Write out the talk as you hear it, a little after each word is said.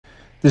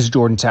This is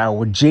Jordan Tower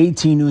with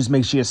JT News.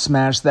 Make sure you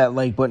smash that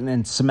like button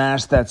and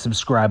smash that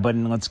subscribe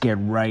button. Let's get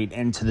right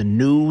into the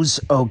news.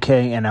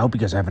 Okay, and I hope you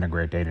guys are having a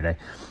great day today.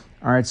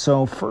 All right,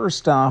 so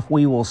first off,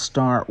 we will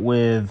start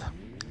with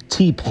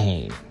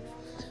T-Pain.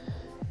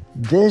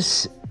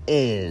 This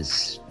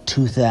is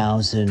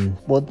 2000,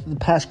 well, the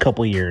past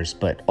couple years,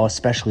 but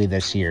especially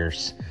this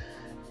year's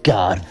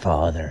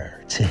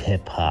Godfather to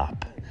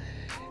hip-hop.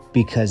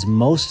 Because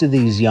most of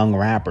these young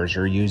rappers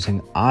are using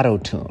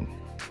auto-tune.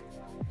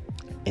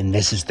 And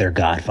this is their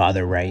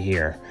Godfather right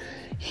here.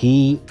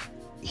 He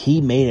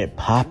made it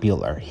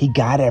popular. He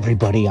got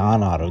everybody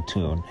on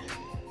auto-tune.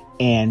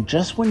 And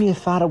just when you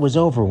thought it was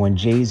over, when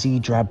Jay-Z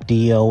dropped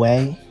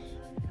DOA,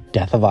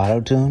 Death of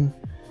Auto-Tune,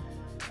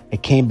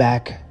 it came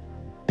back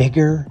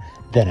bigger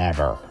than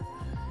ever.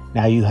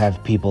 Now you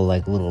have people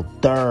like Lil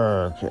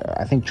Durk.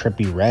 I think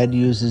Trippie Redd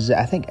uses it.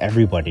 I think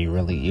everybody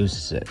really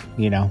uses it,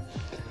 you know.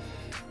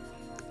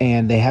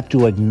 And they have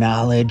to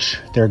acknowledge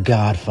their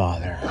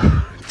Godfather,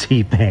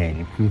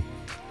 T-Pain.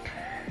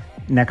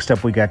 Next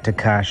up, we got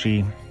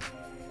Tekashi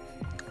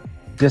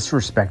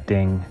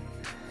disrespecting.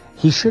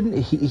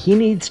 He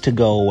needs to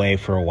go away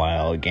for a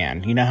while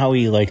again. You know how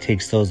he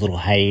takes those little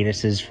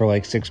hiatuses for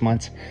 6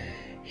 months?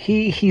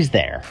 He's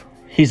there.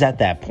 He's at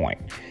that point.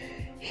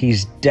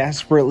 He's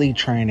desperately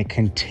trying to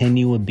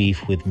continue a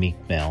beef with Meek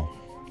Mill.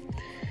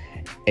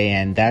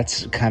 And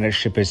that's kind of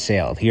ship has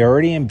sailed. He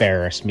already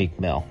embarrassed Meek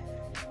Mill.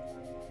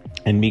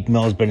 And Meek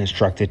Mill has been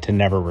instructed to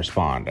never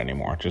respond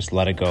anymore. Just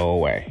let it go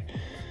away.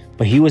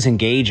 But he was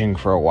engaging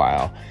for a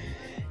while,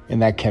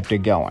 and that kept it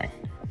going.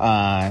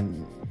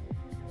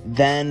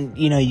 Then,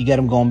 you get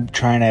him going,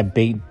 trying to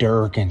bait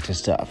Dirk into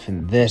stuff.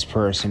 And this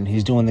person,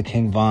 he's doing the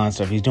King Von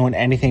stuff. He's doing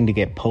anything to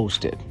get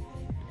posted.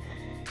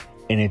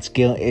 And it's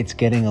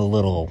getting a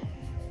little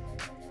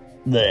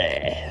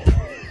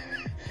bleh.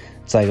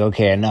 It's like,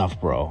 okay, enough,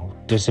 bro.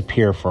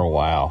 Disappear for a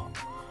while,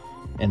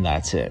 and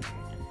that's it.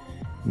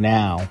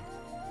 Now,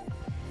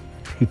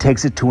 he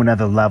takes it to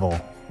another level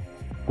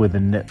with a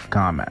nip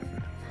comment.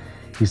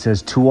 He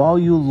says, to all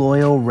you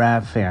loyal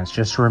rap fans,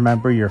 just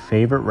remember your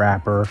favorite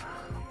rapper,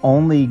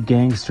 only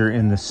gangster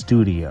in the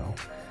studio.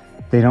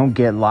 They don't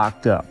get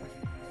locked up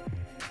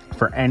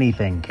for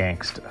anything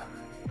gangsta.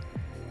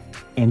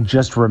 And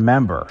just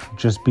remember,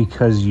 just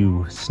because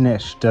you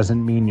snitch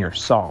doesn't mean you're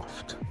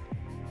soft.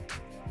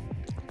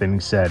 Then he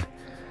said,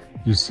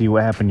 you see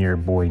what happened to your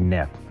boy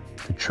Nip.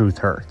 The truth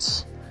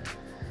hurts.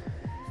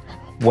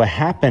 What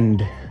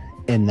happened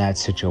in that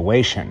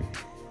situation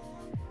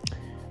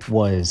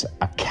was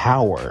a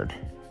coward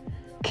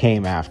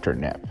came after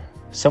Nip.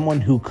 Someone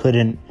who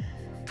couldn't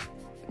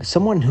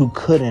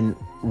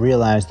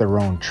realize their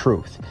own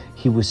truth.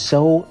 He was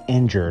so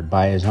injured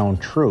by his own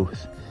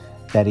truth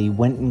that he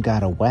went and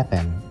got a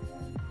weapon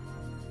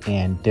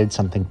and did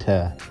something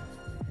to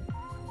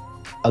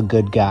a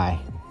good guy.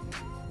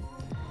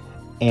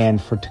 And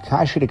for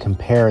Tekashi to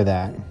compare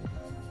that,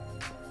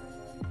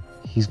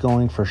 he's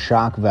going for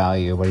shock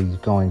value, but he's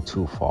going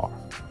too far.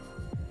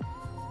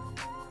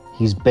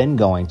 He's been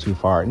going too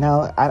far.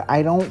 Now,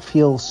 I don't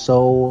feel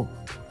so...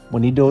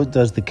 When he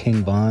does the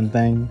King Von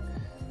thing,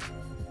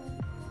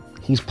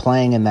 he's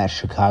playing in that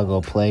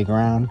Chicago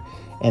playground,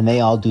 and they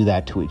all do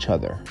that to each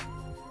other.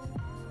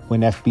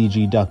 When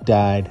FBG Duck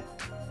died,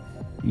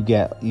 you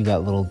got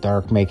Lil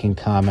Durk making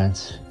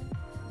comments.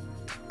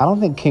 I don't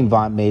think King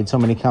Von made so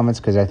many comments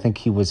because I think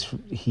he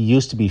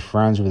used to be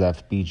friends with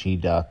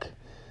FBG Duck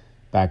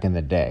back in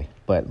the day.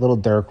 But Lil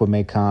Durk would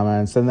make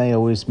comments, and they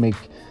always make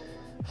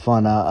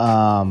fun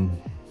of,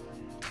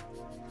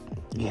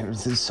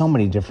 there's so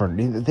many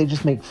different, they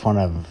just make fun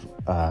of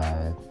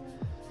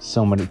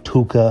so many,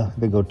 Tuka,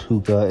 they go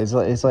Tuka.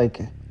 It's like,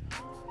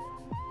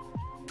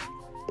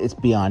 it's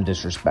beyond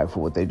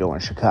disrespectful what they do in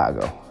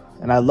Chicago.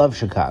 And I love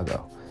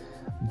Chicago.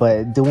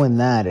 But doing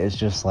that is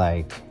just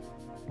like,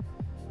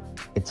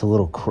 it's a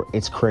little,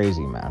 it's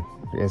crazy, man.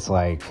 It's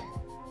like,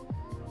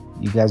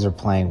 you guys are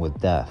playing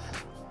with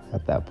death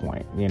at that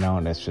point,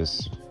 and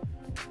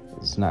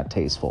it's not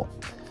tasteful.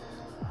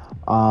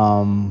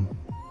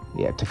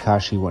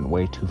 Tekashi went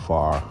way too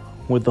far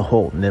with the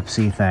whole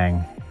Nipsey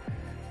thing,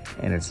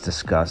 and it's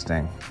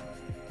disgusting.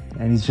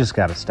 And he's just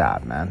got to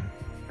stop, man.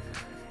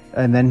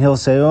 And then he'll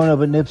say, oh no,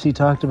 but Nipsey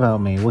talked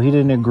about me. Well, he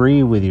didn't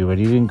agree with you, but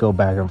he didn't go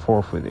back and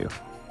forth with you.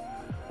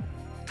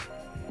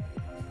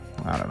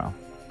 I don't know.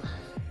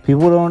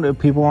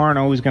 People aren't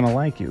always going to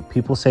like you.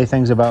 People say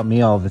things about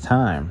me all the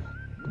time.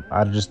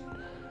 I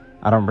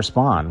don't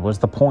respond. What's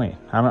the point?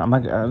 I'm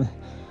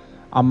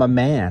a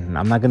man.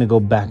 I'm not going to go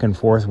back and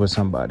forth with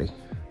somebody.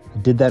 I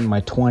did that in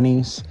my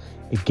 20s.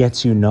 It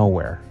gets you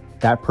nowhere.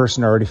 That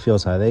person already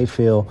feels how they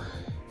feel.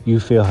 You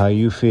feel how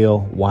you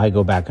feel. Why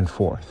go back and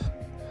forth?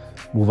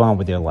 Move on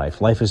with your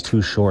life. Life is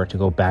too short to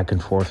go back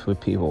and forth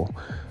with people.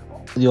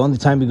 The only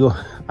time you go...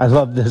 I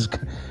love this...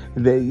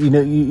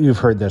 You've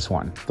heard this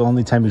one. The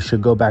only time you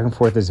should go back and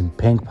forth is in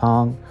ping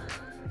pong.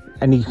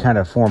 Any kind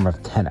of form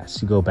of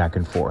tennis. You go back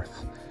and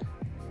forth.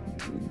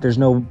 There's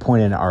no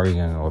point in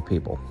arguing with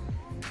people.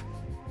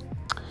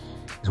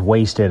 It's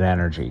wasted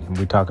energy. And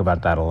we talk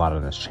about that a lot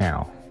on this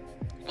channel.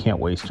 You can't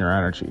waste your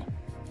energy.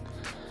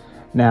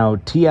 Now,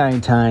 T.I.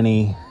 and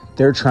Tiny,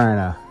 they're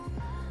trying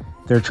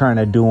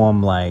to do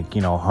them like,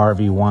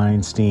 Harvey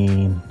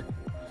Weinstein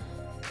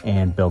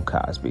and Bill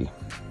Cosby.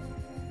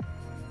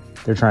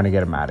 They're trying to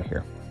get him out of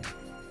here.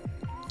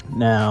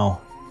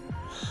 Now,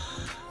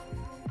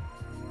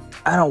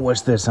 I don't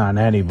wish this on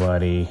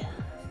anybody,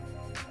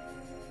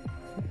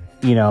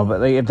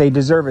 but if they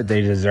deserve it,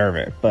 they deserve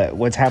it. But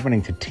what's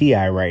happening to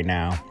T.I. right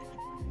now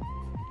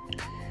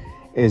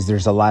is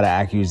there's a lot of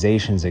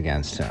accusations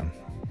against him.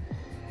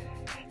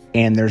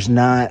 And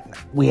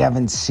we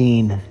haven't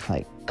seen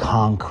like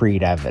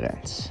concrete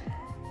evidence.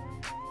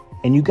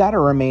 And you got to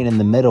remain in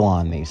the middle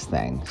on these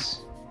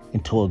things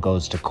until it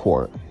goes to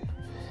court.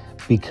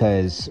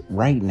 Because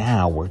right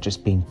now we're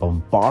just being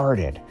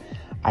bombarded.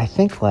 I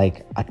think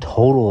like a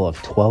total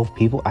of 12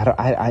 people.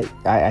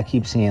 I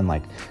keep seeing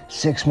like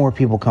 6 more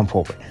people come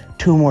forward,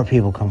 2 more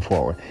people come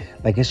forward.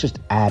 Like it's just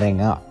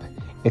adding up.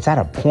 It's at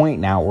a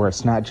point now where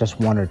it's not just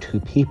 1 or 2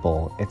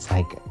 people. It's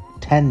like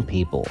 10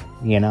 people,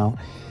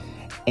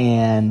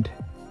 And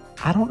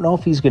I don't know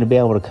if he's going to be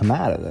able to come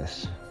out of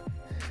this.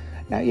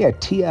 Now, yeah,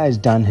 T.I.'s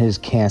done his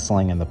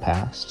canceling in the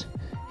past.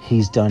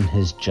 He's done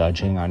his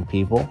judging on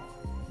people.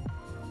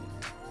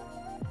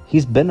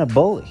 He's been a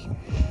bully.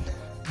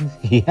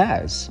 He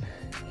has.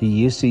 He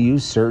used to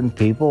use certain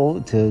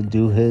people to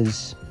do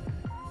his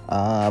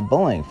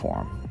bullying for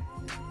him.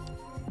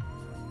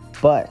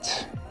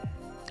 But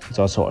he's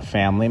also a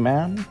family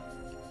man.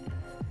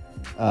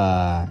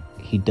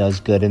 He does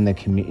good in the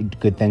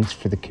good things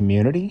for the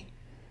community.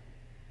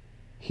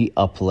 He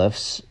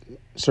uplifts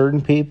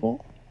certain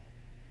people.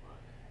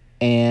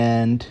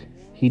 And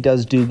he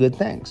does do good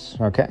things,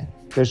 okay?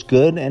 There's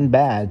good and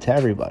bad to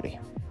everybody,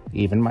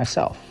 even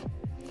myself.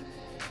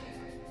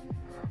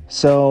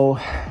 So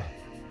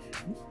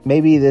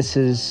maybe this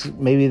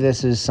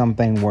is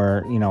something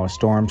where, a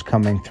storm's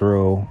coming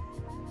through.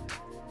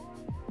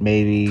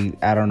 Maybe,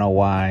 I don't know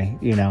why,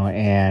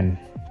 and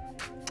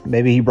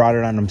maybe he brought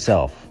it on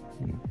himself.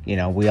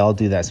 We all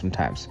do that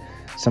sometimes.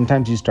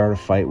 Sometimes you start a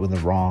fight with the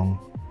wrong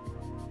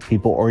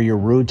people, or you're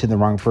rude to the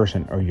wrong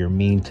person, or you're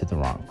mean to the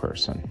wrong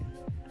person.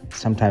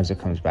 Sometimes it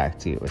comes back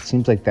to you. It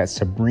seems like that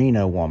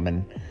Sabrina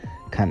woman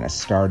kind of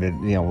started,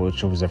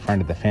 which was a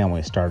friend of the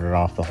family, started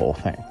off the whole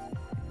thing.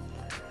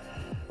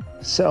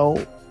 So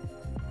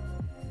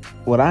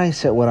what I'm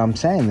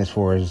saying this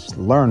for is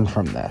learn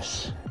from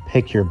this.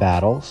 Pick your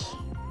battles.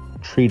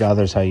 Treat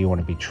others how you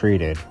want to be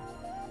treated.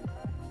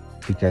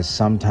 Because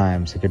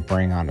sometimes it could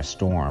bring on a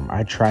storm.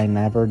 I try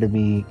never to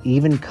be,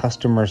 even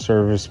customer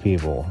service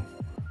people.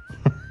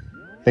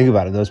 Think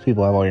about it. Those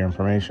people have all your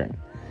information.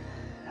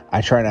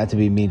 I try not to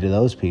be mean to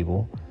those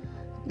people.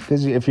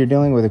 Because if you're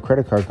dealing with a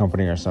credit card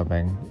company or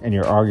something, and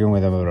you're arguing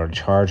with them about a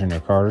charge on your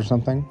card or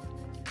something,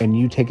 and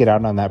you take it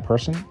out on that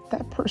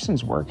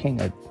person's working.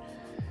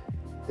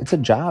 It's a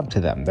job to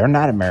them. They're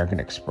not American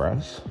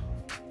Express.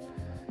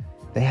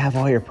 They have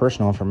all your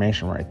personal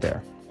information right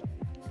there.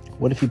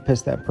 What if you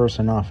pissed that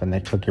person off and they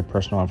took your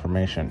personal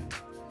information?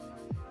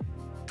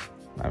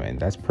 I mean,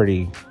 that's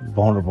pretty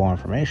vulnerable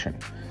information.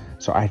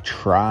 So I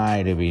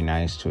try to be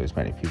nice to as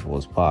many people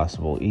as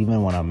possible,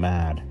 even when I'm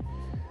mad.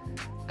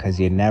 Because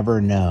you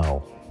never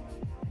know.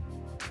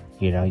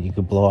 You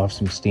could blow off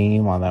some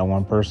steam on that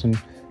one person.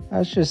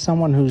 That's just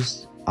someone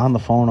who's on the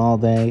phone all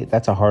day.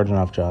 That's a hard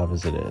enough job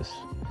as it is.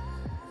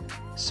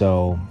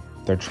 So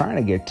they're trying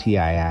to get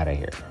T.I. out of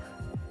here.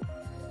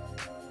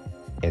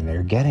 And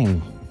they're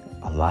getting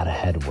a lot of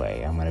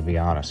headway, I'm going to be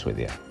honest with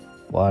you.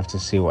 We'll have to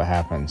see what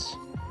happens.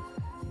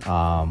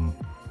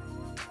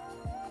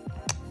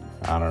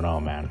 I don't know,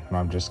 man.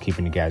 I'm just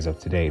keeping you guys up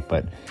to date.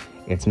 But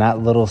it's not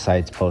little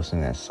sites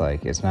posting this.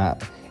 Like, it's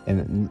not...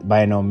 And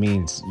by no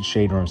means,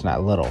 Shade Room's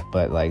not little.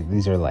 But,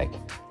 these are,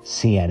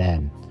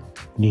 CNN,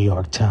 New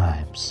York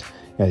Times.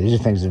 These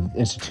are things of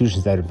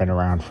institutions that have been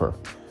around for,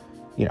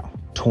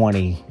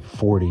 20,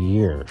 40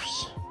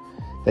 years.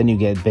 Then you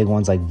get big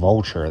ones like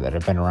Vulture that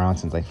have been around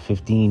since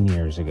 15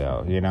 years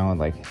ago,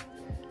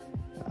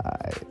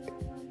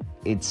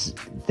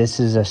 this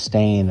is a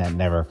stain that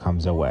never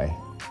comes away.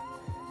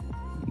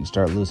 You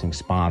start losing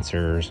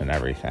sponsors and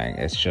everything.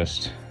 It's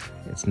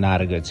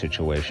not a good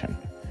situation.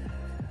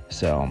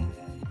 So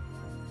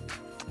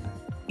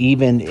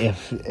even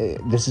if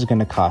this is going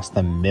to cost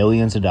them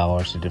millions of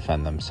dollars to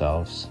defend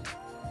themselves,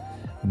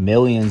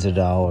 millions of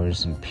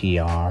dollars in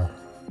PR,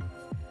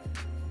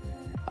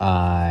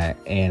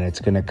 and it's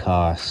going to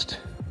cost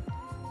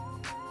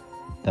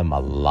them a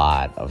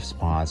lot of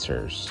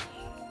sponsors.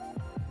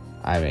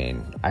 I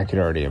mean, I could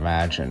already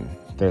imagine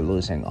they're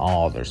losing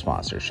all their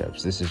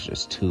sponsorships. This is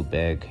just too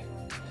big.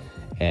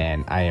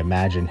 And I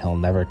imagine he'll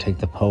never take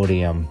the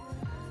podium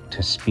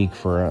to speak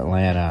for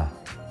Atlanta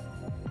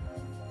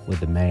with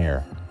the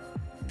mayor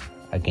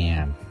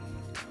again.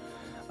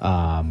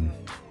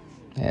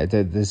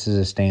 This is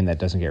a stain that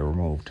doesn't get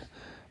removed.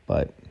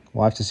 But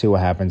we'll have to see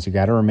what happens. You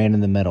got to remain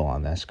in the middle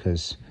on this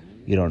because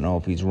you don't know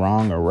if he's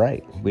wrong or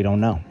right. We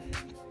don't know.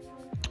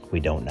 We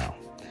don't know.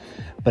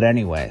 But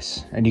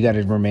anyways, and you got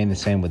to remain the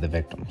same with the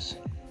victims.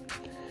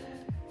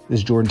 This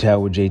is Jordan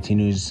Tower with JT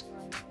News.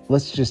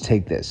 Let's just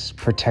take this.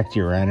 Protect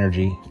your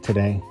energy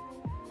today.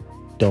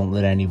 Don't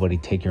let anybody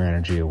take your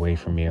energy away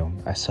from you.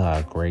 I saw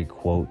a great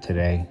quote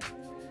today.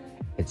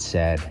 It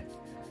said,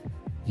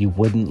 "You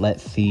wouldn't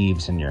let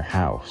thieves in your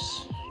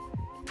house.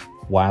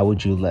 Why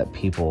would you let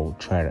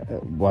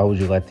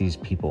these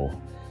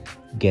people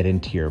get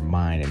into your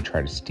mind and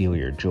try to steal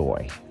your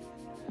joy?"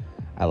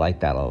 I like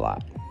that a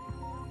lot.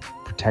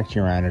 Protect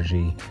your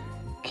energy.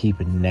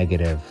 Keep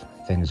negative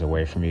things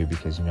away from you,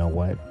 because you know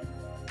what?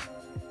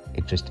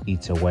 It just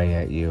eats away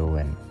at you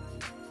and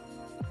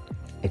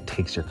it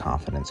takes your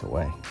confidence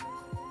away.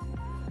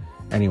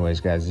 Anyways,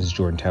 guys, this is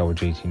Jordan Tower with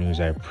JT News.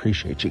 I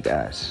appreciate you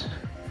guys.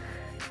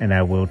 And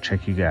I will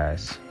check you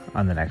guys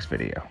on the next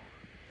video.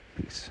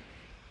 Peace.